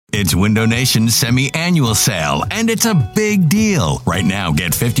It's Window Nation's semi-annual sale, and it's a big deal. Right now,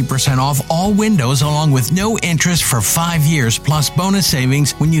 get 50% off all windows along with no interest for 5 years plus bonus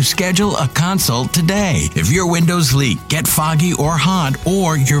savings when you schedule a consult today. If your windows leak, get foggy or hot,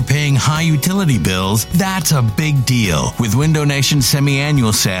 or you're paying high utility bills, that's a big deal. With Window Nation's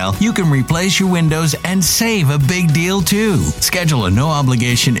semi-annual sale, you can replace your windows and save a big deal too. Schedule a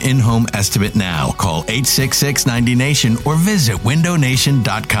no-obligation in-home estimate now. Call 866-90-NATION or visit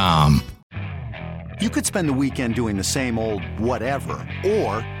windownation.com. You could spend the weekend doing the same old whatever,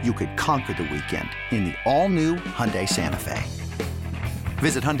 or you could conquer the weekend in the all-new Hyundai Santa Fe.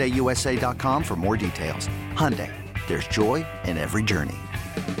 Visit HyundaiUSA.com for more details. Hyundai, there's joy in every journey.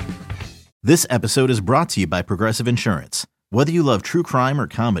 This episode is brought to you by Progressive Insurance. Whether you love true crime or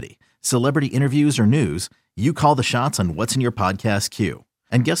comedy, celebrity interviews or news, you call the shots on what's in your podcast queue.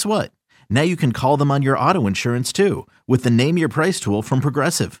 And guess what? Now you can call them on your auto insurance too with the Name Your Price tool from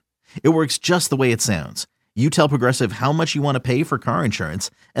Progressive. It works just the way it sounds. You tell Progressive how much you want to pay for car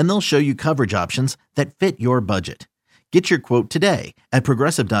insurance, and they'll show you coverage options that fit your budget. Get your quote today at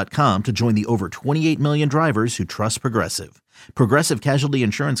Progressive.com to join the over 28 million drivers who trust Progressive. Progressive Casualty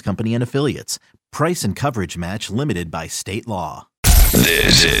Insurance Company and Affiliates. Price and coverage match limited by state law.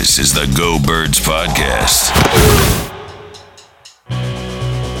 This is the Go Birds Podcast.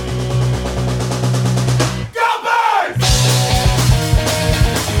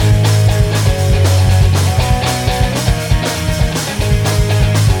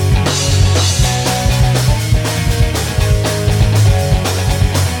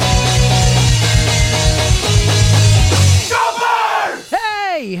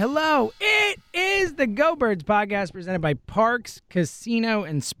 Hello, it is the Go Birds Podcast presented by Parks Casino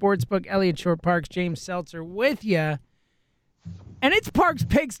and Sportsbook. Elliot Short-Parks, James Seltzer with you. And it's Parks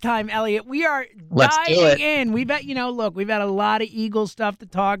Picks time, Elliot. We are diving in. We've had a lot of Eagles stuff to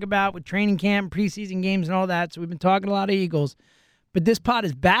talk about with training camp, preseason games, and all that. So we've been talking a lot of Eagles. But this pod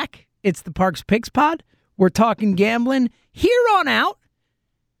is back. It's the Parks Picks pod. We're talking gambling here on out.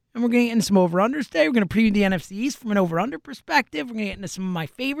 And we're going to get into some over-unders today. We're going to preview the NFC East from an over-under perspective. We're going to get into some of my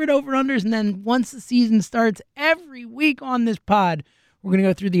favorite over-unders. And then once the season starts, every week on this pod, we're going to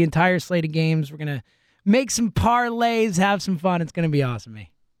go through the entire slate of games. We're going to make some parlays, have some fun. It's going to be awesome,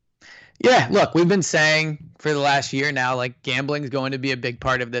 me. Yeah, look, we've been saying for the last year now, like, gambling is going to be a big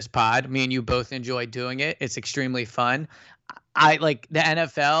part of this pod. Me and you both enjoy doing it. It's extremely fun. I like the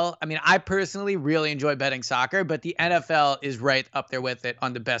NFL. I mean, I personally really enjoy betting soccer, but the NFL is right up there with it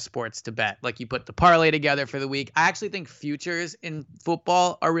on the best sports to bet. Like, you put the parlay together for the week. I actually think futures in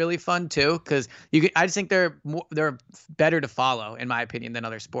football are really fun too, because I just think they're better to follow, in my opinion, than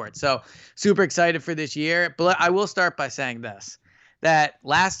other sports. So super excited for this year. But I will start by saying this, that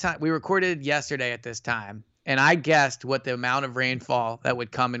last time we recorded yesterday at this time, and I guessed what the amount of rainfall that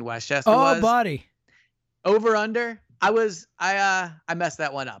would come in Westchester was. Oh, buddy. Over under. I messed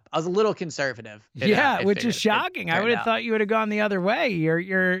that one up. I was a little conservative. Which is shocking. I would have thought you would have gone the other way.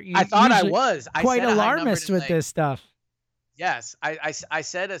 I thought I was quite alarmist with this stuff. Yes, I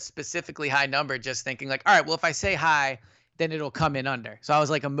said a specifically high number, just thinking like, all right, well, if I say high, then it'll come in under. So I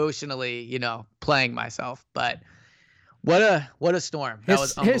was like emotionally, playing myself. But what a storm! That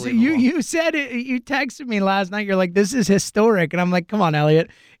was unbelievable. You said it. You texted me last night. You're like, this is historic, and I'm like, come on,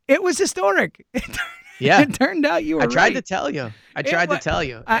 Elliot. It was historic. Yeah. It turned out you were right. I tried to tell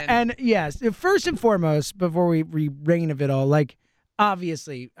you. And yes, first and foremost, before we reign of it all, like,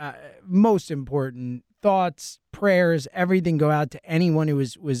 obviously, most important, thoughts, prayers, everything go out to anyone who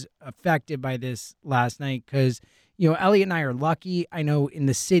was affected by this last night. Because, Elliot and I are lucky. I know in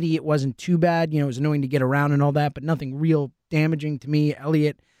the city it wasn't too bad. It was annoying to get around and all that, but nothing real damaging to me.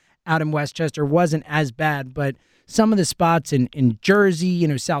 Elliot out in Westchester wasn't as bad, but some of the spots in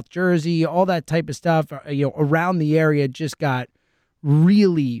Jersey, South Jersey, all that type of stuff, around the area just got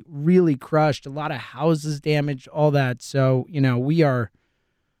really, really crushed. A lot of houses damaged, all that. So, we are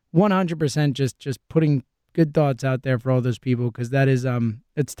 100% just putting good thoughts out there for all those people, because that is,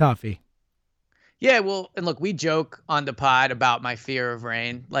 it's toughy. Yeah, well, and look, we joke on the pod about my fear of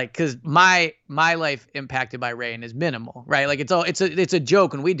rain, like, because my life impacted by rain is minimal, right? Like, it's a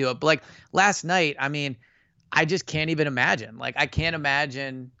joke when we do it, but like last night, I mean, I just can't even imagine. Like, I can't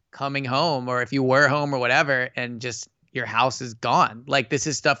imagine coming home, or if you were home or whatever, and just your house is gone. Like, this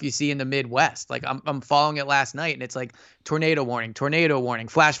is stuff you see in the Midwest. Like, I'm following it last night, and it's like tornado warning,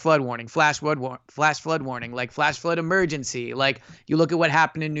 flash flood warning, flash flood warning, like flash flood emergency. Like, you look at what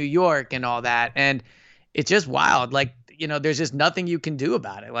happened in New York and all that, and it's just wild. Like, there's just nothing you can do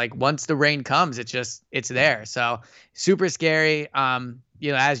about it. Like, once the rain comes, it's there. So super scary.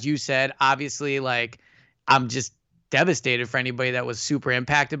 As you said, obviously, like, I'm just devastated for anybody that was super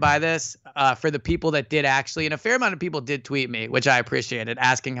impacted by this. For the people that did actually, and a fair amount of people did tweet me, which I appreciated,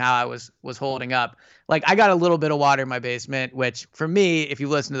 asking how I was holding up. Like, I got a little bit of water in my basement, which for me, if you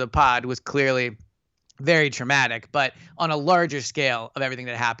listen to the pod, was clearly very traumatic, but on a larger scale of everything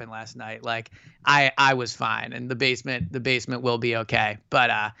that happened last night, like I was fine, and the basement will be okay.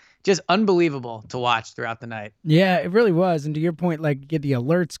 But just unbelievable to watch throughout the night. Yeah, it really was. And to your point, like, get the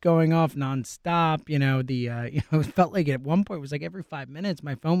alerts going off nonstop. It felt like at one point it was like every 5 minutes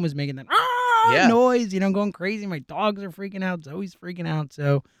my phone was making that noise. Going crazy. My dogs are freaking out. Zoe's freaking out.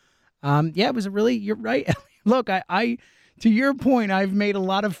 So, it was you're right. Look, I to your point, I've made a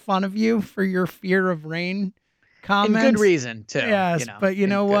lot of fun of you for your fear of rain comments. And good reason, too. Yes, but you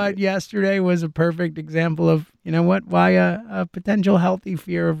know what? Yesterday was a perfect example of, why a potential healthy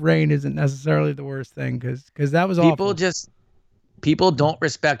fear of rain isn't necessarily the worst thing, because that was awful. People don't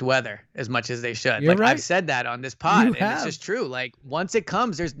respect weather as much as they should. You're right. I've said that on this pod, and it's just true. Like, once it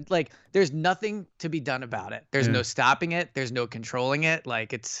comes, there's nothing to be done about it. There's no stopping it. There's no controlling it.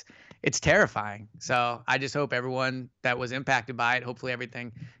 Like, it's terrifying. So I just hope everyone that was impacted by it, hopefully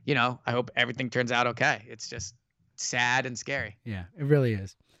everything, I hope everything turns out okay. It's just sad and scary. Yeah, it really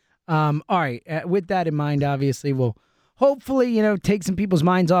is. All right. With that in mind, obviously, we'll hopefully, take some people's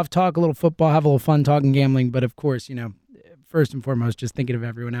minds off, talk a little football, have a little fun talking gambling. But of course, first and foremost, just thinking of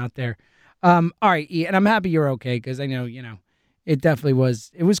everyone out there. All right, E, and I'm happy you're okay, because I know, it definitely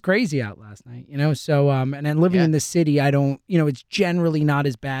was crazy out last night, so, and then living in the city, I don't, it's generally not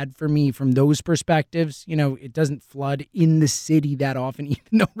as bad for me from those perspectives. It doesn't flood in the city that often,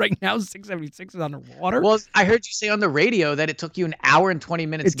 even though right now 676 is underwater. Well, I heard you say on the radio that it took you an hour and 20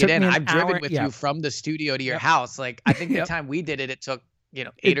 minutes to get in. I've driven with you from the studio to your house. Like, I think the time we did it, it took,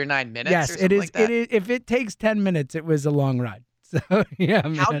 8 or 9 minutes. Yes, or something like that. It is. If it takes 10 minutes, it was a long ride. So, yeah,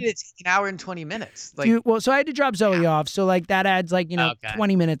 man. How did it take an hour and 20 minutes? Like, so I had to drop Zoe off. So, like, that adds,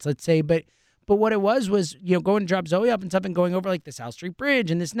 20 minutes, let's say. But what it was, going to drop Zoe up and stuff and going over, like, the South Street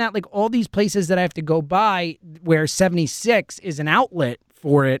Bridge and this and that. Like, all these places that I have to go by where 76 is an outlet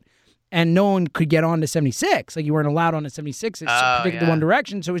for it. And no one could get on to 76. Like, you weren't allowed on to 76. It's predicted one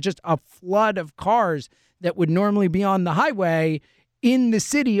direction. So it was just a flood of cars that would normally be on the highway in the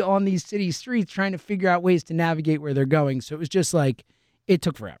city on these city streets trying to figure out ways to navigate where they're going. So it was just like, it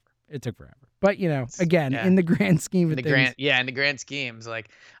took forever. But, again, in the grand scheme of things. In the grand schemes, like,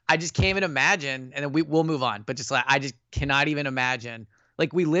 I just can't even imagine, and then we'll move on, but just like, I just cannot even imagine.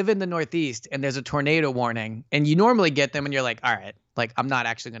 Like, we live in the Northeast and there's a tornado warning, and you normally get them and you're like, all right, like, I'm not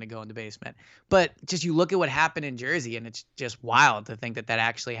actually going to go in the basement. But just you look at what happened in Jersey, and it's just wild to think that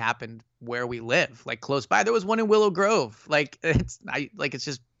actually happened where we live, like close by. There was one in Willow Grove. Like, it's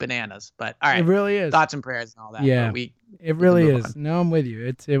just bananas. But all right, it really is. Thoughts and prayers and all that. Yeah, it really is. No, I'm with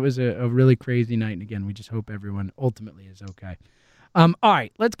you. It was a really crazy night, and again, we just hope everyone ultimately is okay. All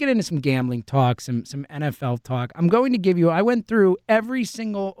right, let's get into some gambling talk, some NFL talk. I'm going to give you. I went through every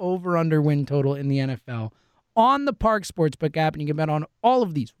single over/under win total in the NFL on the Parx Sportsbook app, and you can bet on all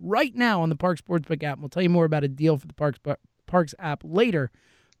of these right now on the Parx Sportsbook app. We'll tell you more about a deal for the Parx app later,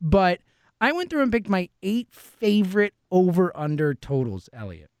 but I went through and picked my 8 favorite over/under totals,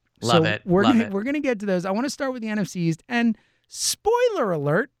 Elliot. Love it. We're gonna get to those. I want to start with the NFC East, and spoiler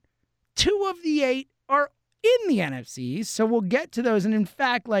alert, 2 of the 8 are in the NFC East, so we'll get to those. And in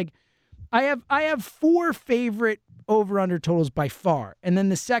fact, like, I have 4 favorite over/under totals by far, and then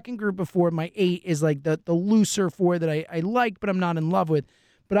the second group of 4, my 8 is like the looser 4 that I like, but I'm not in love with.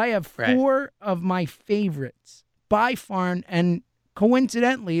 But I have 4 of my favorites by far, and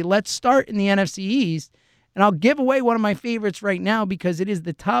coincidentally, let's start in the NFC East, and I'll give away one of my favorites right now because it is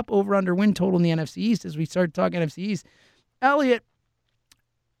the top over/under win total in the NFC East as we start talking NFC East. Elliot,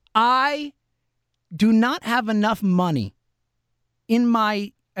 I do not have enough money in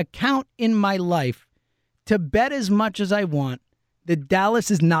my account in my life to bet as much as I want. The Dallas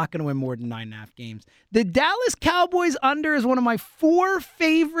is not going to win more than 9.5 games. The Dallas Cowboys under is one of my 4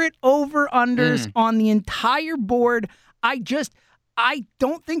 favorite over-unders on the entire board. I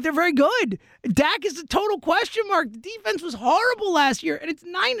don't think they're very good. Dak is a total question mark. The defense was horrible last year, and it's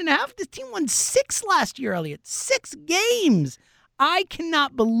 9.5. This team won 6 last year, Elliot. 6 games. I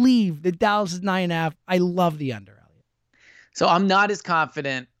cannot believe that Dallas is 9.5. I love the under, Elliot. So I'm not as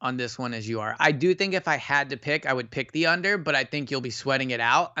confident on this one as you are. I do think if I had to pick, I would pick the under, but I think you'll be sweating it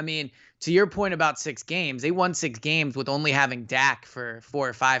out. I mean, to your point about 6 games, they won 6 games with only having Dak for 4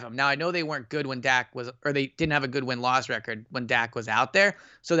 or 5 of them. Now, I know they weren't good when Dak was, or they didn't have a good win-loss record when Dak was out there,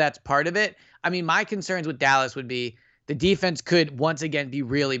 so that's part of it. I mean, my concerns with Dallas would be the defense could once again be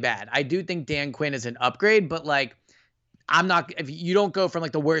really bad. I do think Dan Quinn is an upgrade, but like, if you don't go from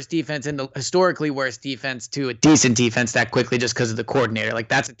like the worst defense and the historically worst defense to a decent defense that quickly just because of the coordinator. Like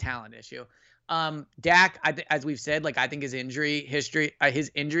that's a talent issue. Dak, as we've said, like I think his injury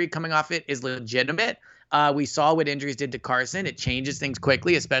coming off it is legitimate. We saw what injuries did to Carson. It changes things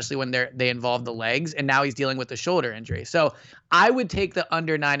quickly, especially when they involve the legs. And now he's dealing with a shoulder injury. So I would take the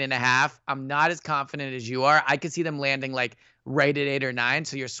under 9.5. I'm not as confident as you are. I could see them landing like right at 8 or 9.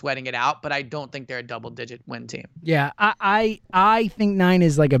 So you're sweating it out, but I don't think they're a double-digit win team. Yeah, I think 9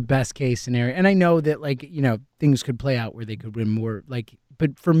 is like a best case scenario. And I know that like, things could play out where they could win more.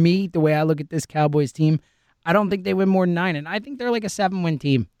 But for me, the way I look at this Cowboys team, I don't think they win more than 9, and I think they're like a 7-win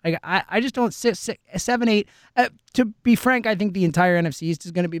team. Like I just don't 7, 8. To be frank, I think the entire NFC East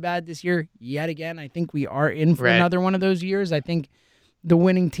is going to be bad this year yet again. I think we are in for another one of those years. I think the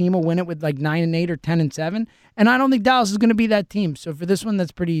winning team will win it with like 9 and 8 or 10 and 7, and I don't think Dallas is going to be that team. So for this one,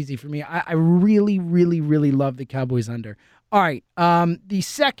 that's pretty easy for me. I really, really, really love the Cowboys under. All right, the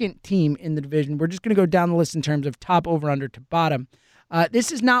second team in the division. We're just going to go down the list in terms of top over under to bottom.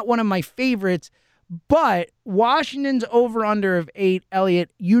 This is not one of my favorites. But Washington's over-under of 8,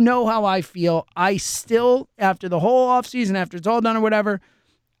 Elliot, you know how I feel. I still, after the whole offseason, after it's all done or whatever,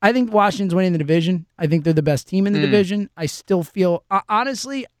 I think Washington's winning the division. I think they're the best team in the division. I still feel,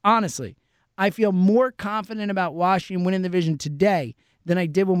 honestly, I feel more confident about Washington winning the division today than I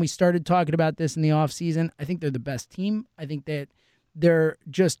did when we started talking about this in the offseason. I think they're the best team. I think that they're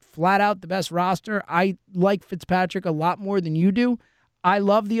just flat out the best roster. I like Fitzpatrick a lot more than you do. I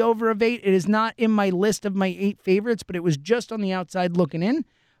love the over of 8. It is not in my list of my 8 favorites, but it was just on the outside looking in.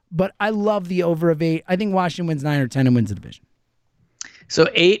 But I love the over of 8. I think Washington wins 9 or 10 and wins the division. So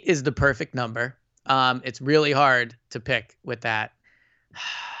 8 is the perfect number. It's really hard to pick with that.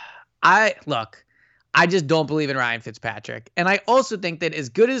 I just don't believe in Ryan Fitzpatrick. And I also think that as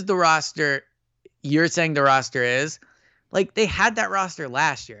good as the roster, you're saying the roster is, like they had that roster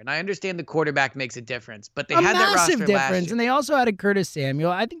last year, and I understand the quarterback makes a difference, but they had that roster last year. And they also had a Curtis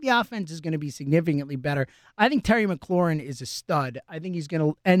Samuel. I think the offense is going to be significantly better. I think Terry McLaurin is a stud. I think he's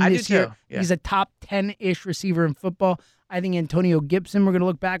going to end this year. Yeah. He's a top 10-ish receiver in football. I think Antonio Gibson, we're going to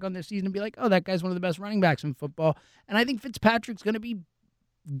look back on this season and be like, oh, that guy's one of the best running backs in football. And I think Fitzpatrick's going to be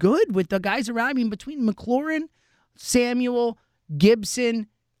good with the guys around. I mean, between McLaurin, Samuel, Gibson,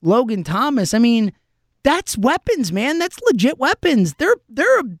 Logan Thomas, I mean, that's weapons, man. That's legit weapons. They're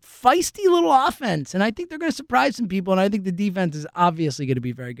a feisty little offense, and I think they're going to surprise some people, and I think the defense is obviously going to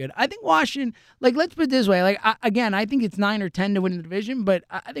be very good. I think Washington, let's put it this way. I think it's 9 or 10 to win the division, but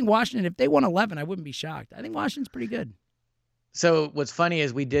I think Washington, if they won 11, I wouldn't be shocked. I think Washington's pretty good. So what's funny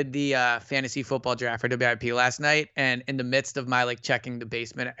is we did the fantasy football draft for WIP last night, and in the midst of my checking the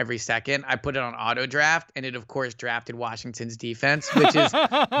basement every second, I put it on auto draft, and it of course drafted Washington's defense, which is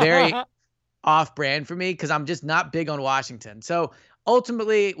very off-brand for me because I'm just not big on Washington. So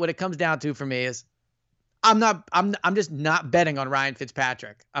ultimately, what it comes down to for me is I'm just not betting on Ryan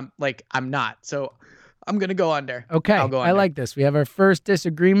Fitzpatrick. I'm not. So I'm gonna go under. Okay, I'll go under. I like this. We have our first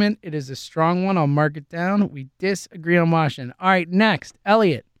disagreement. It is a strong one. I'll mark it down. We disagree on Washington. All right, next,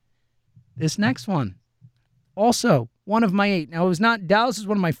 Elliot. This next one, also one of my 8. Now, it was not Dallas is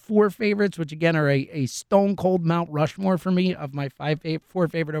one of my 4 favorites, which again are a stone cold Mount Rushmore for me of my 4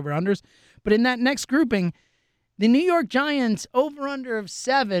 favorite over unders. But in that next grouping, the New York Giants over under of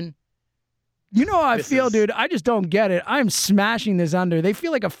 7. You know how I feel, dude. I just don't get it. I'm smashing this under. They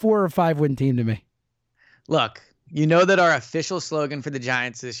feel like a 4 or 5 win team to me. Look, you know that our official slogan for the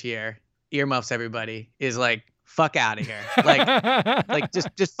Giants this year, earmuffs everybody, is fuck out of here.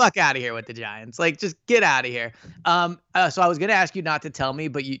 Just fuck out of here with the Giants. Just get out of here. So I was going to ask you not to tell me,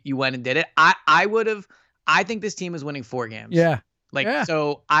 but you went and did it. I think this team is winning 4 games. Yeah.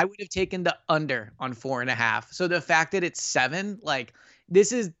 So I would have taken the under on 4.5. So the fact that it's 7,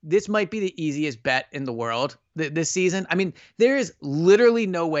 this might be the easiest bet in the world this season. I mean, there is literally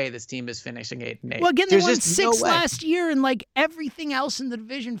no way this team is finishing 8 and 8. Well, again, they won 6 last year, and everything else in the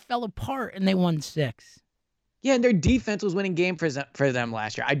division fell apart, and they won 6. Yeah, and their defense was winning game for them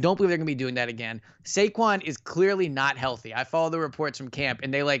last year. I don't believe they're going to be doing that again. Saquon is clearly not healthy. I follow the reports from camp,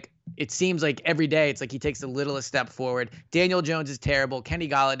 and they it seems like every day it's he takes the littlest step forward. Daniel Jones is terrible. Kenny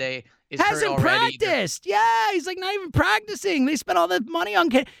Galladay is hurt already. Hasn't practiced. Yeah, he's not even practicing. They spent all that money on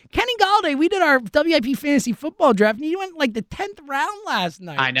Kenny Galladay. We did our WIP fantasy football draft, and he went the 10th round last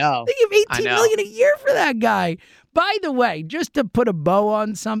night. I know. They give $18 million a year for that guy. By the way, just to put a bow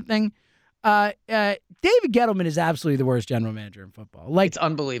on something, David Gettleman is absolutely the worst general manager in football. It's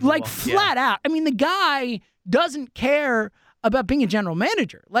unbelievable. Flat out. I mean, the guy doesn't care about being a general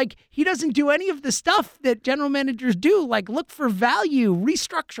manager. Like, he doesn't do any of the stuff that general managers do, like look for value,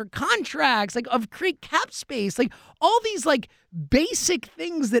 restructure contracts, like create cap space, like all these like basic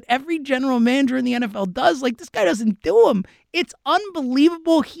things that every general manager in the NFL does. Like, this guy doesn't do them. It's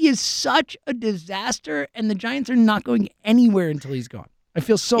unbelievable. He is such a disaster, and the Giants are not going anywhere until he's gone. I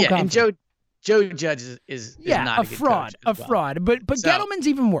feel so confident. And Joe Judge is not a good fraud, coach as well. But Gettleman's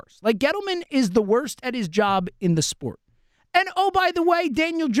even worse. Like, Gettleman is the worst at his job in the sport. And, oh, by the way,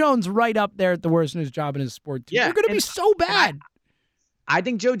 Daniel Jones right up there at the worst in his job in his sport, too. Yeah, They're going to be so bad. I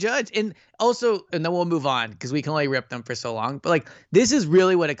think Joe Judge, and then we'll move on because we can only rip them for so long. But, like, this is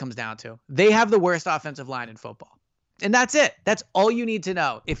really what it comes down to. They have the worst offensive line in football. And that's it. That's all you need to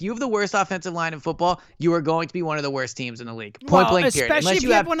know. If you have the worst offensive line in football, you are going to be one of the worst teams in the league. Point blank period. Especially if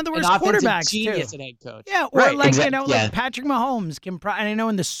you have one of the worst quarterbacks, genius too. And head coach. Yeah, or like Patrick Mahomes can and I know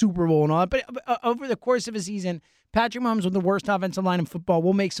in the Super Bowl and all that, but over the course of a season, Patrick Mahomes with the worst offensive line in football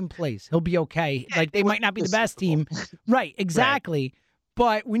will make some plays. He'll be okay. Yeah, like, they might not be the best team. Right, exactly. Right.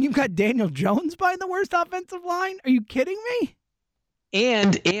 But when you've got Daniel Jones buying the worst offensive line, are you kidding me?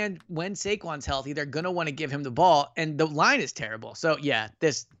 And when Saquon's healthy, they're going to want to give him the ball, and the line is terrible. So, yeah,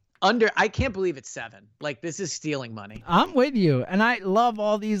 I can't believe it's 7. Like, this is stealing money. I'm with you, and I love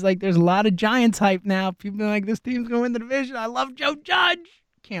all these, like, there's a lot of Giants hype now. People are like, this team's going to win the division. I love Joe Judge.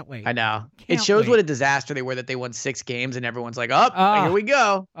 Can't wait. I know. It shows what a disaster they were that they won 6 games, and everyone's like, here we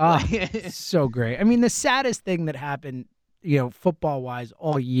go. So great. I mean, the saddest thing that happened, football-wise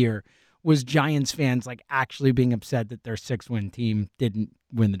all year was Giants fans like actually being upset that their 6-win team didn't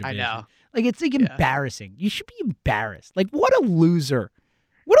win the division. I know. Like, it's like embarrassing. You should be embarrassed. Like, what a loser.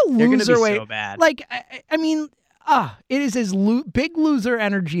 What a They're loser gonna way. be so bad. Like, I mean, it is as big loser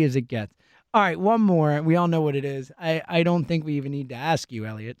energy as it gets. All right, one more. We all know what it is. I don't think we even need to ask you,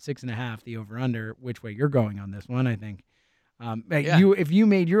 Elliot. 6.5, the over/under. Which way you're going on this one? I think. If you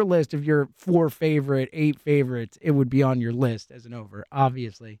made your list of your 8 favorites, it would be on your list as an over,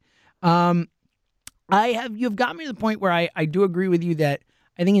 obviously. You've got me to the point where I do agree with you that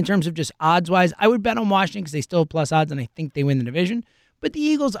I think in terms of just odds-wise, I would bet on Washington because they still have plus odds, and I think they win the division. But the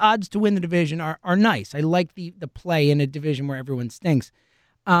Eagles' odds to win the division are nice. I like the play in a division where everyone stinks.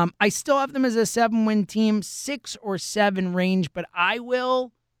 I still have them as a 7-win team, 6 or 7 range, but I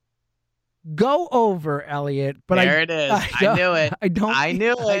will go over, Elliot. But it is. I knew it. I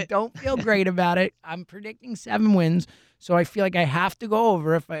knew it. I don't feel great about it. I'm predicting 7 wins, so I feel like I have to go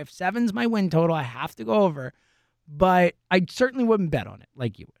over. If 7's my win total, I have to go over. But I certainly wouldn't bet on it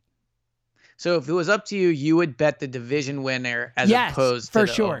like you would. So if it was up to you, you would bet the division winner as opposed to the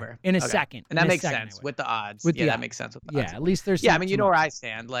sure. over. In a second. And that makes sense with the odds. That makes sense with the odds. Yeah, at least there's I mean, you know where I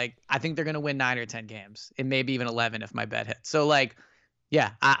stand. Like, I think they're going to win 9 or 10 games. It may be even 11 if my bet hits. So, like,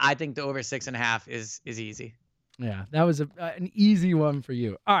 I think the over 6.5 is easy. Yeah, that was an easy one for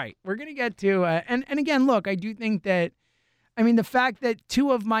you. All right, we're going to get to, and again, look, I do think that, I mean, the fact that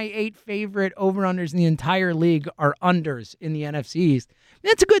 2 of my 8 favorite over-unders in the entire league are unders in the NFC East,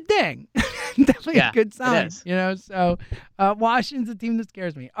 that's a good thing. Definitely a good sign, So Washington's a team that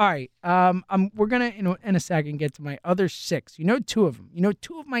scares me. All right, we're gonna in a second get to my other 6. 2 of them.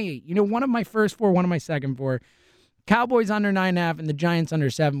 2 of my 8. 1 of my first 4, 1 of my second 4. Cowboys under 9.5 and the Giants under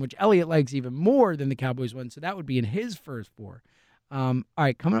 7, which Elliot likes even more than the Cowboys one. So that would be in his first 4. All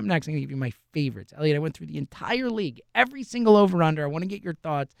right, coming up next, I'm gonna give you my favorites. Elliot, I went through the entire league, every single over/under. I want to get your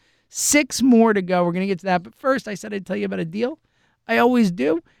thoughts. 6 more to go. We're gonna get to that, but first, I said I'd tell you about a deal. I always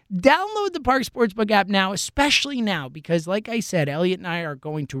do. Download the Parx Sportsbook app now, especially now, because like I said, Elliot and I are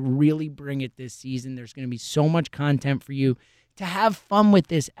going to really bring it this season. There's going to be so much content for you to have fun with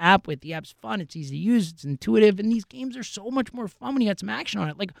this app. The app's fun. It's easy to use. It's intuitive. And these games are so much more fun when you got some action on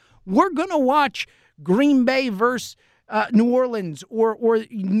it. Like, we're going to watch Green Bay versus New Orleans or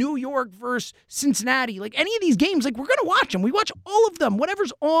New York versus Cincinnati. Like, any of these games, like, we're going to watch them. We watch all of them.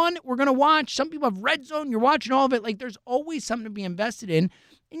 Whatever's on, we're going to watch. Some people have Red Zone. You're watching all of it. Like, there's always something to be invested in.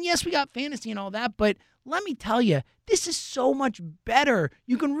 And yes, we got fantasy and all that, but let me tell you, this is so much better.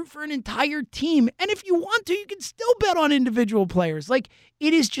 You can root for an entire team. And if you want to, you can still bet on individual players. Like,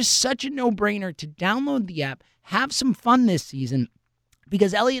 it is just such a no-brainer to download the app, have some fun this season,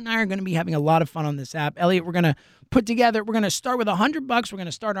 because Elliot and I are going to be having a lot of fun on this app. Elliot, we're going to we're going to start with $100. We're going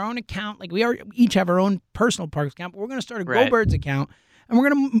to start our own account. Like, we each have our own personal Parx account, but we're going to start a Go Birds account. And we're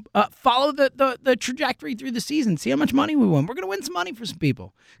going to follow the trajectory through the season, see how much money we win. We're going to win some money for some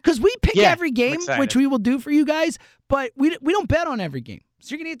people. Because we pick every game, which we will do for you guys, but we don't bet on every game.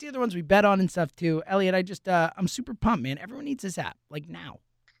 So you're going to get the other ones we bet on and stuff too. Elliot, I'm super pumped, man. Everyone needs this app, like now.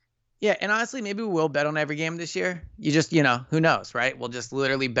 Yeah, and honestly, maybe we will bet on every game this year. You just, who knows, right? We'll just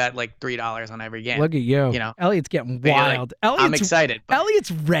literally bet like $3 on every game. Look at you. Elliot's getting wild. I'm excited.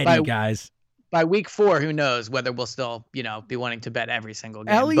 Elliot's ready, guys. By week 4, who knows whether we'll still, be wanting to bet every single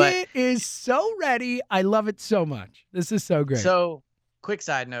game. Elliot is so ready. I love it so much. This is so great. So, quick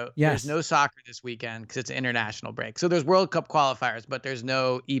side note, There's no soccer this weekend because it's an international break. So there's World Cup qualifiers, but there's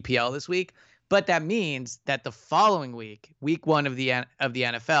no EPL this week. But that means that the following week, week 1 of the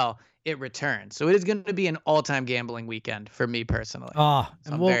NFL, it returns. So it is going to be an all-time gambling weekend for me personally. So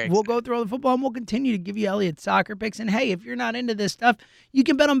and we'll go through all the football, and we'll continue to give you Elliot's soccer picks. And hey, if you're not into this stuff, you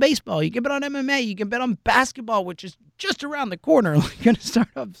can bet on baseball. You can bet on MMA. You can bet on basketball, which is just around the corner. We're going to start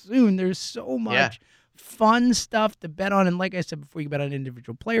up soon. There's so much fun stuff to bet on. And like I said before, you bet on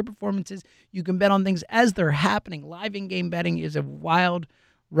individual player performances. You can bet on things as they're happening. Live in-game betting is a wild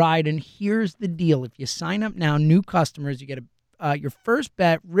ride. And here's the deal. If you sign up now, new customers, you get your first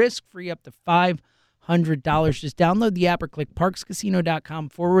bet risk-free up to $500. Just download the app or click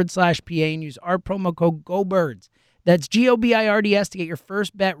parkscasino.com/PA and use our promo code GOBIRDS. That's GOBIRDS to get your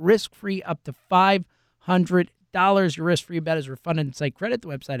first bet risk-free up to $500. Your risk-free bet is refunded in site credit. The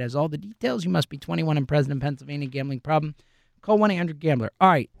website has all the details. You must be 21 and present in Pennsylvania. Gambling problem? Call 1-800-GAMBLER. All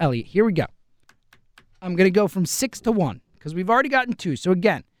right, Elliot, here we go. I'm going to go from 6 to 1 because we've already gotten 2. So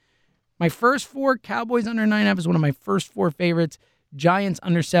again, my first 4, Cowboys under 9.5 is one of my first 4 favorites. Giants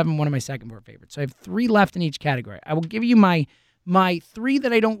under 7, one of my second 4 favorites. So I have 3 left in each category. I will give you my 3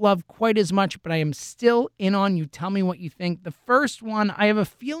 that I don't love quite as much, but I am still in on. You tell me what you think. The first one, I have a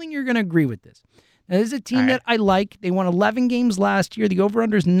feeling you're going to agree with this. Now, this is a team that I like. They won 11 games last year. The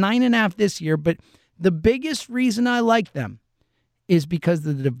over-under is 9.5 this year, but the biggest reason I like them is because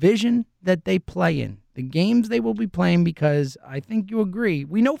of the division that they play in. The games they will be playing, because I think you agree.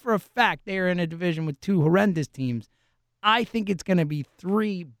 We know for a fact they are in a division with 2 horrendous teams. I think it's going to be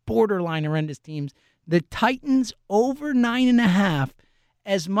 3 borderline horrendous teams. The Titans over 9.5,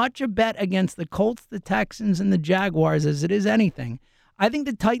 as much a bet against the Colts, the Texans, and the Jaguars as it is anything. I think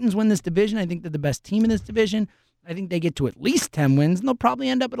the Titans win this division. I think they're the best team in this division. I think they get to at least 10 wins, and they'll probably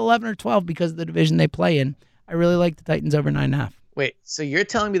end up at 11 or 12 because of the division they play in. I really like the Titans over 9.5. Wait, so you're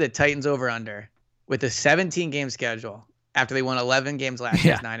telling me the Titans over under with a 17-game schedule after they won 11 games last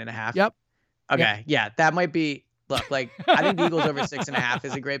year is 9.5? Yep. Okay, yeah, that might be. Look, I think the Eagles over 6.5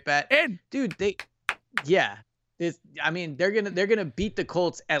 is a great bet. And dude, they're gonna beat the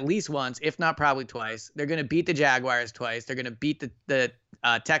Colts at least once, if not probably twice. They're gonna beat the Jaguars twice. They're gonna beat the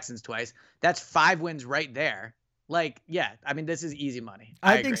Texans twice. That's 5 wins right there. This is easy money.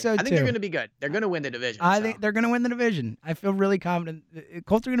 I think so too. I think they're going to be good. They're going to win the division. I think they're going to win the division. I feel really confident.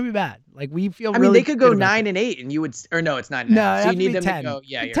 Colts are going to be bad. We feel. They could go 9-8, and you would. Or no, it's 9.5. No, so you need them 10. to go.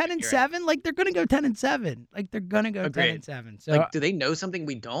 Yeah, 10 and 7. Right. They're going to go 10 and 7. They're going to go 10 and 7. So, do they know something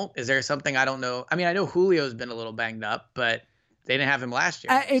we don't? Is there something I don't know? I mean, I know Julio's been a little banged up, but they didn't have him last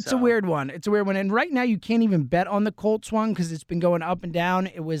year. It's a weird one. And right now you can't even bet on the Colts one because it's been going up and down.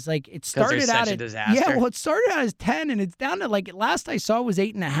 It was it started out at disaster. Yeah, well, it started out as 10 and it's down to last I saw was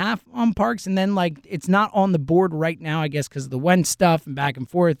 8.5 on Parks, and then it's not on the board right now, I guess, because of the Wentz stuff and back and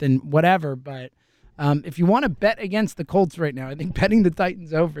forth and whatever. But if you want to bet against the Colts right now, I think betting the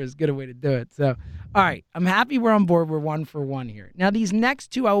Titans over is a good way to do it. So, all right, I'm happy we're on board. We're 1 for 1 here. Now these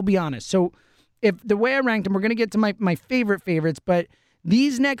next 2, I will be honest. So, if the way I ranked them, we're going to get to my favorites, but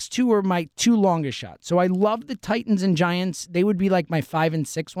these next 2 are my 2 longest shots. So I love the Titans and Giants. They would be my 5 and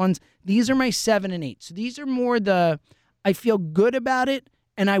 6 ones. These are my 7 and 8. So these are more I feel good about it,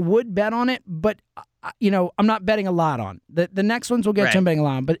 and I would bet on it, but, I'm not betting a lot on. The next ones we'll get to I'm betting a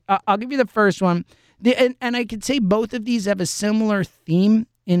lot on, but I'll give you the first one. And I could say both of these have a similar theme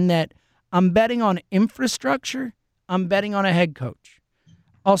in that I'm betting on infrastructure. I'm betting on a head coach.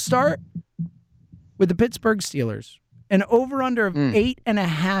 I'll start with the Pittsburgh Steelers. An over-under of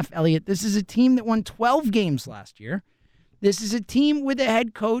 8.5, Elliot. This is a team that won 12 games last year. This is a team with a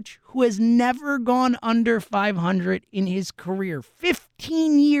head coach who has never gone under 500 in his career.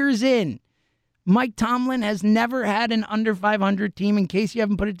 15 years in. Mike Tomlin has never had an under 500 team. In case you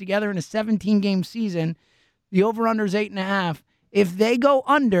haven't put it together in a 17-game season, the over-under is 8.5. If they go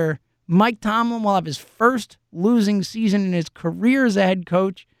under, Mike Tomlin will have his first losing season in his career as a head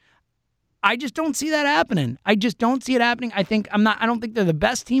coach. I just don't see that happening. I just don't see it happening. I don't think they're the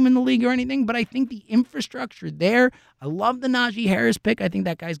best team in the league or anything, but I think the infrastructure there. I love the Najee Harris pick. I think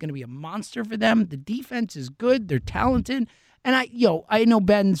that guy's going to be a monster for them. The defense is good. They're talented. And I know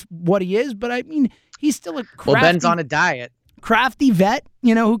Ben's what he is, but I mean, he's still a crafty. Well, Ben's on a diet. Crafty vet,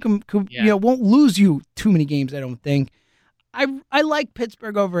 who won't lose you too many games, I don't think. I like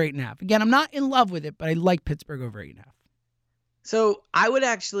Pittsburgh over 8.5. Again, I'm not in love with it, but I like Pittsburgh over 8.5. So I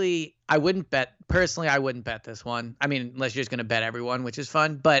wouldn't bet this one. I mean, unless you're just going to bet everyone, which is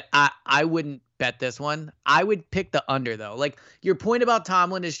fun, but I wouldn't bet this one. I would pick the under though. Like your point about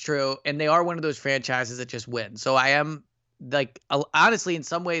Tomlin is true. And they are one of those franchises that just win. So I am like, honestly, in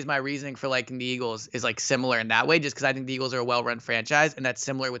some ways, my reasoning for liking the Eagles is like similar in that way, just because I think the Eagles are a well-run franchise, and that's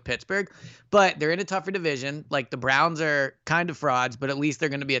similar with Pittsburgh. But they're in a tougher division. Like the Browns are kind of frauds, but at least they're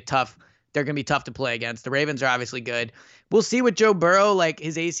going to be tough to play against. The Ravens are obviously good. We'll see with Joe Burrow. Like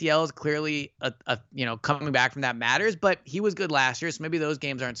his ACL is clearly coming back from that matters, but he was good last year, so maybe those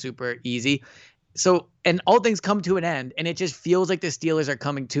games aren't super easy. So, and all things come to an end, and it just feels like the Steelers are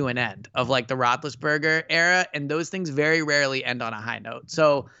coming to an end of like the Roethlisberger era, and those things very rarely end on a high note.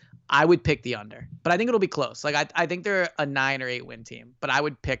 So I would pick the under, but I think it'll be close. Like I think they're a 9 or 8 win team, but I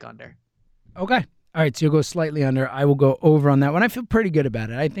would pick under. Okay. All right, so you'll go slightly under. I will go over on that one. I feel pretty good about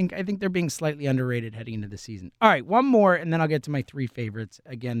it. I think they're being slightly underrated heading into the season. All right, one more, and then I'll get to my 3 favorites.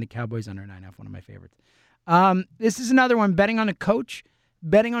 Again, the Cowboys under 9.5, one of my favorites. This is another one, betting on a coach,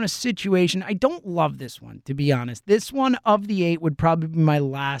 betting on a situation. I don't love this one, to be honest. This one of the 8 would probably be my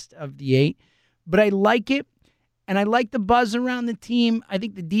last of the 8, but I like it, and I like the buzz around the team. I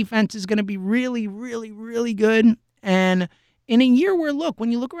think the defense is going to be really, really, really good, and in a year where, look, when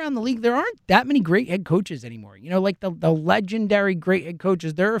you look around the league, there aren't that many great head coaches anymore. You know, like the legendary great head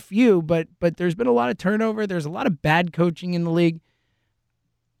coaches, there are a few, but there's been a lot of turnover. There's a lot of bad coaching in the league.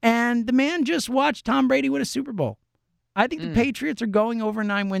 And the man just watched Tom Brady win a Super Bowl. I think the Patriots are going over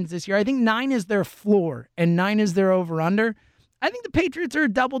 9 wins this year. I think 9 is their floor and 9 is their over-under. I think the Patriots are a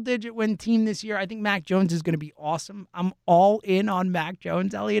double-digit win team this year. I think Mac Jones is going to be awesome. I'm all in on Mac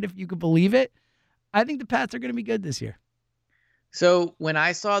Jones, Elliot, if you could believe it. I think the Pats are going to be good this year. So when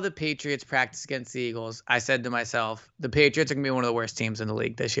I saw the Patriots practice against the Eagles, I said to myself, the Patriots are going to be one of the worst teams in the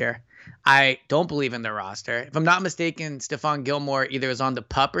league this year. I don't believe in their roster. If I'm not mistaken, Stephon Gilmore either was on the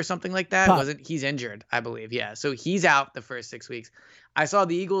PUP or something like that. He's injured, I believe. Yeah. So he's out the first 6 weeks. I saw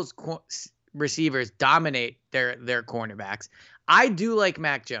the Eagles receivers dominate their cornerbacks. I do like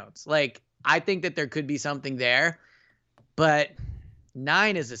Mac Jones. Like, I think that there could be something there, but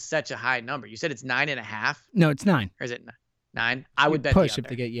 9 is such a high number. You said it's 9.5? No, it's 9. Or is it 9? I would bet push the under. If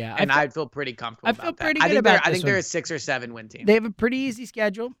they get, yeah. And I'd feel pretty comfortable about that. I feel pretty good about this I think they're a 6 or 7 win team. They have a pretty easy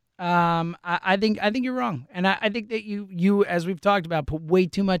schedule. I think you're wrong. And I think that you, as we've talked about, put way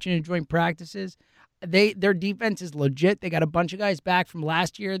too much into joint practices. Their defense is legit. They got a bunch of guys back from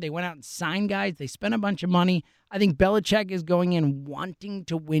last year. They went out and signed guys. They spent a bunch of money. I think Belichick is going in wanting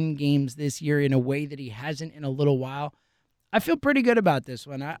to win games this year in a way that he hasn't in a little while. I feel pretty good about this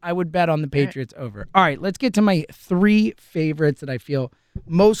one. I would bet on the Patriots over. All right, let's get to my 3 favorites that I feel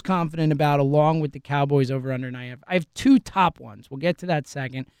most confident about, along with the Cowboys over under 9.5. I have 2 top ones. We'll get to that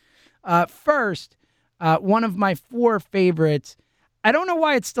second. First, one of my 4 favorites. I don't know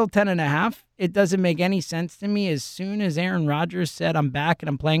why it's still 10.5. It doesn't make any sense to me. As soon as Aaron Rodgers said, I'm back and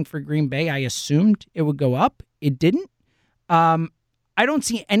I'm playing for Green Bay, I assumed it would go up. It didn't. I don't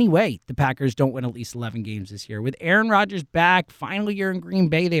see any way the Packers don't win at least 11 games this year. With Aaron Rodgers back, final year in Green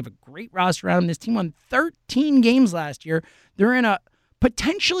Bay, they have a great roster around them. This team won 13 games last year. They're in a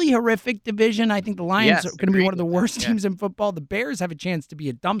potentially horrific division. I think the Lions are going to be one of the worst teams in football. The Bears have a chance to be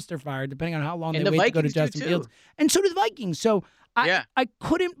a dumpster fire, depending on how long they wait to go to Justin Fields. And so do the Vikings. So I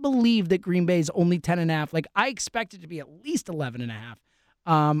couldn't believe that Green Bay is only 10.5. Like, I expected it to be at least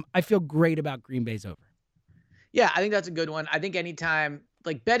 11.5. I feel great about Green Bay's over. Yeah, I think that's a good one. I think anytime,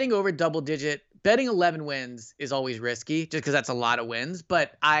 like betting over betting 11 wins is always risky just because that's a lot of wins.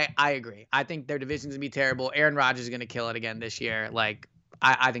 But I agree. I think their division's going to be terrible. Aaron Rodgers is going to kill it again this year. Like,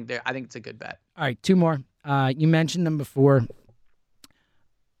 I think it's a good bet. All right, 2 more. You mentioned them before.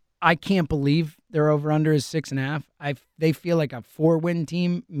 I can't believe their over-under is 6.5. They feel like a 4-win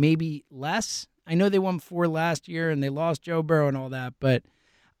team, maybe less. I know they won 4 last year and they lost Joe Burrow and all that, but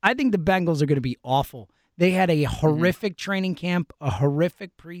I think the Bengals are going to be awful. They had a horrific training camp, a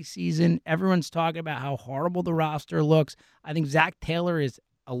horrific preseason. Everyone's talking about how horrible the roster looks. I think Zach Taylor is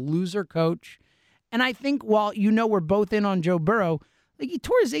a loser coach. And I think while we're both in on Joe Burrow, like he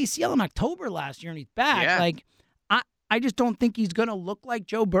tore his ACL in October last year and he's back. Yeah. Like I just don't think he's going to look like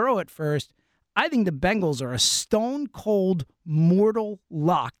Joe Burrow at first. I think the Bengals are a stone-cold mortal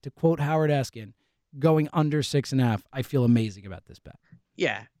lock, to quote Howard Eskin, going under 6.5. I feel amazing about this bet.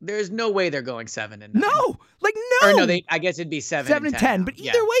 Yeah, there's no way they're going 7-9. No. Or no, I guess it'd be 7-10. But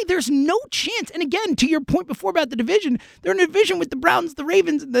either way, there's no chance. And again, to your point before about the division, they're in a division with the Browns, the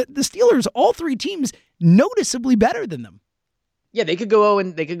Ravens, and the Steelers, all 3 teams noticeably better than them. Yeah, they could go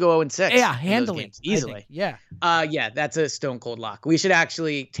 0-6. Yeah, handily, easily. Yeah. Yeah, that's a stone cold lock. We should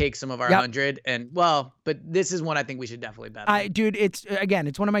actually take some of our 100 but this is one I think we should definitely bet on. Dude, it's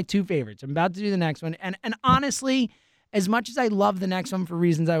one of my two favorites. I'm about to do the next one, and honestly, as much as I love the next one for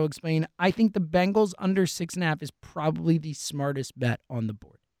reasons I will explain, I think the Bengals under 6.5 is probably the smartest bet on the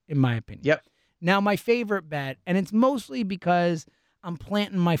board, in my opinion. Yep. Now, my favorite bet, and it's mostly because I'm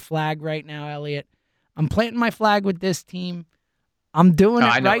planting my flag right now, Elliot. I'm planting my flag with this team. I'm doing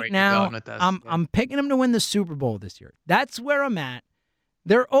it right now. I'm picking them to win the Super Bowl this year. That's where I'm at.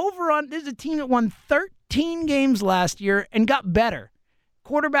 They're over on. There's a team that won 13 games last year and got better.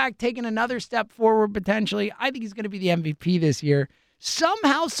 Quarterback taking another step forward potentially. I think he's going to be the MVP this year.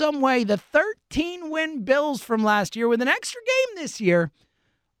 Somehow, some way, the 13-win Bills from last year with an extra game this year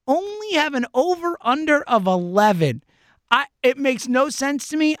only have an over-under of 11. It makes no sense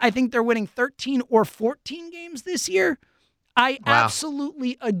to me. I think they're winning 13 or 14 games this year. I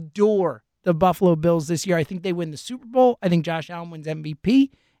absolutely adore the Buffalo Bills this year. I think they win the Super Bowl. I think Josh Allen wins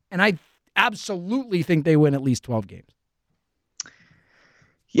MVP. And I absolutely think they win at least 12 games.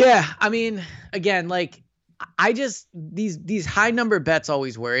 Yeah, I mean, again, like, I just, these high number bets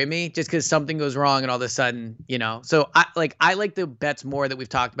always worry me just because something goes wrong and all of a sudden, So I like the bets more that we've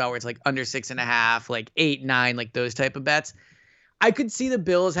talked about where it's like under 6.5, like 8, 9, like those type of bets. I could see the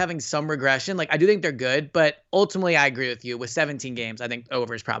Bills having some regression. Like, I do think they're good, but ultimately I agree with you. With 17 games, I think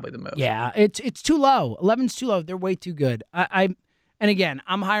over is probably the move. Yeah, it's too low. 11's too low. They're way too good. And again,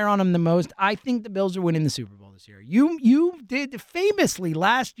 I'm higher on them than most. I think the Bills are winning the Super Bowl this year. You did famously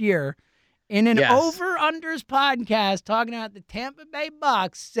last year in an over-unders podcast talking about the Tampa Bay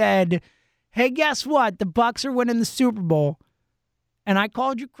Bucks said, hey, guess what? The Bucks are winning the Super Bowl. And I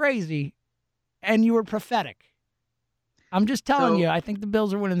called you crazy, and you were prophetic. I'm just telling you, I think the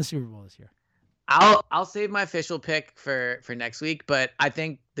Bills are winning the Super Bowl this year. I'll save my official pick for next week, but I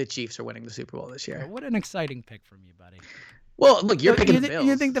think the Chiefs are winning the Super Bowl this year. What an exciting pick from you, buddy. Well, look, you're picking the Bills.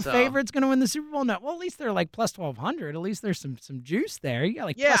 You think the favorite's going to win the Super Bowl? No. Well, at least they're like plus 1,200. At least there's some juice there. You got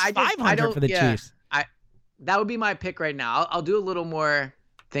like plus 500 for the Chiefs. That would be my pick right now. I'll do a little more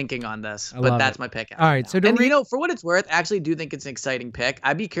thinking on this, but that's my pick. All right. So for what it's worth, I actually do think it's an exciting pick.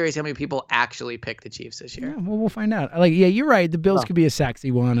 I'd be curious how many people actually pick the Chiefs this year. Yeah, well, we'll find out. You're right. The Bills could be a sexy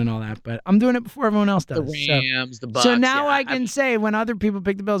one and all that, but I'm doing it before everyone else does. The Rams, the Bucks. So now I can say when other people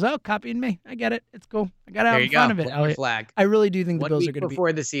pick the Bills, copying me. I get it. It's cool. I got it out in front of it, Elliot. Flag. I really do think the Bills are going to be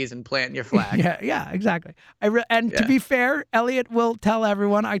before the season. Plant your flag. yeah, exactly. To be fair, Elliot will tell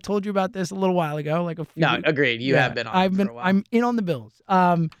everyone. I told you about this a little while ago, like a few. No, agreed. You have been on. For a while. I'm in on the Bills.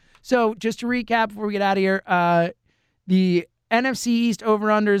 So just to recap before we get out of here, the NFC East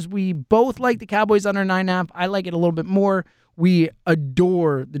over-unders, we both like the Cowboys under 9.5. I like it a little bit more. We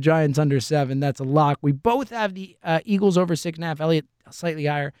adore the Giants under 7. That's a lock. We both have the Eagles over 6.5. Elliot slightly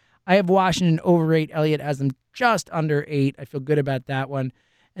higher. I have Washington over 8. Elliot has them just under 8. I feel good about that one.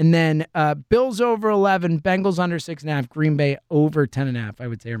 And then Bills over 11, Bengals under 6.5, Green Bay over 10.5. I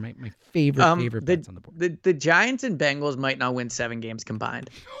would say are my favorite bets on the board. The Giants and Bengals might not win 7 games combined.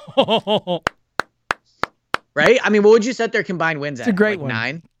 Right? I mean, what would you set their combined wins at? It's a great one.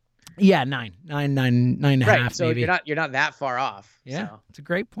 9? Yeah, 9.5. Right. So maybe. you're not that far off. Yeah, so. It's a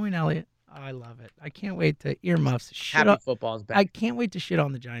great point, Elliot. Oh, I love it. I can't wait to earmuffs. Happy football's back. I can't wait to shit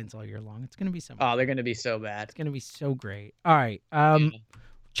on the Giants all year long. It's gonna be so. Oh, they're gonna be so bad. It's gonna be so great. All right.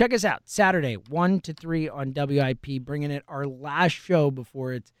 Check us out Saturday 1 to 3 on WIP, bringing it our last show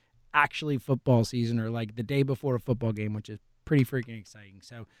before it's actually football season, or like the day before a football game, which is pretty freaking exciting.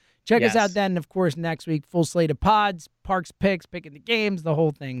 So check us out then. Of course, next week, full slate of pods, Parks picks, picking the games, the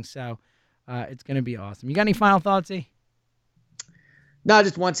whole thing. So it's going to be awesome. You got any final thoughts, E? No,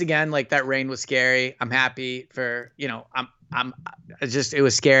 just once again, like that rain was scary. I'm happy for, it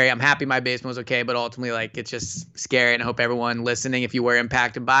was scary. I'm happy my basement was okay, but ultimately, like, it's just scary. And I hope everyone listening, if you were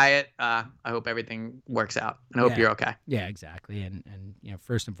impacted by it, I hope everything works out. And I hope you're okay. Yeah, exactly. And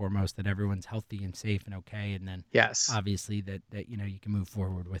first and foremost, that everyone's healthy and safe and okay. And then obviously that you can move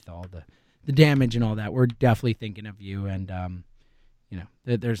forward with all the damage and all that. We're definitely thinking of you. And,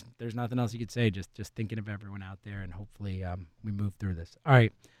 there's nothing else you could say. Just thinking of everyone out there, and hopefully we move through this. All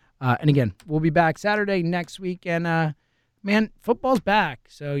right. And again, we'll be back Saturday next week. And, man, football's back.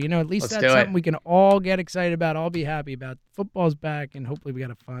 So, at least that's something we can all get excited about, all be happy about. Football's back, and hopefully we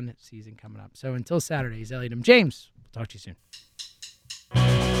got a fun season coming up. So until Saturday, he's Elliot. I'm James. We'll talk to you soon.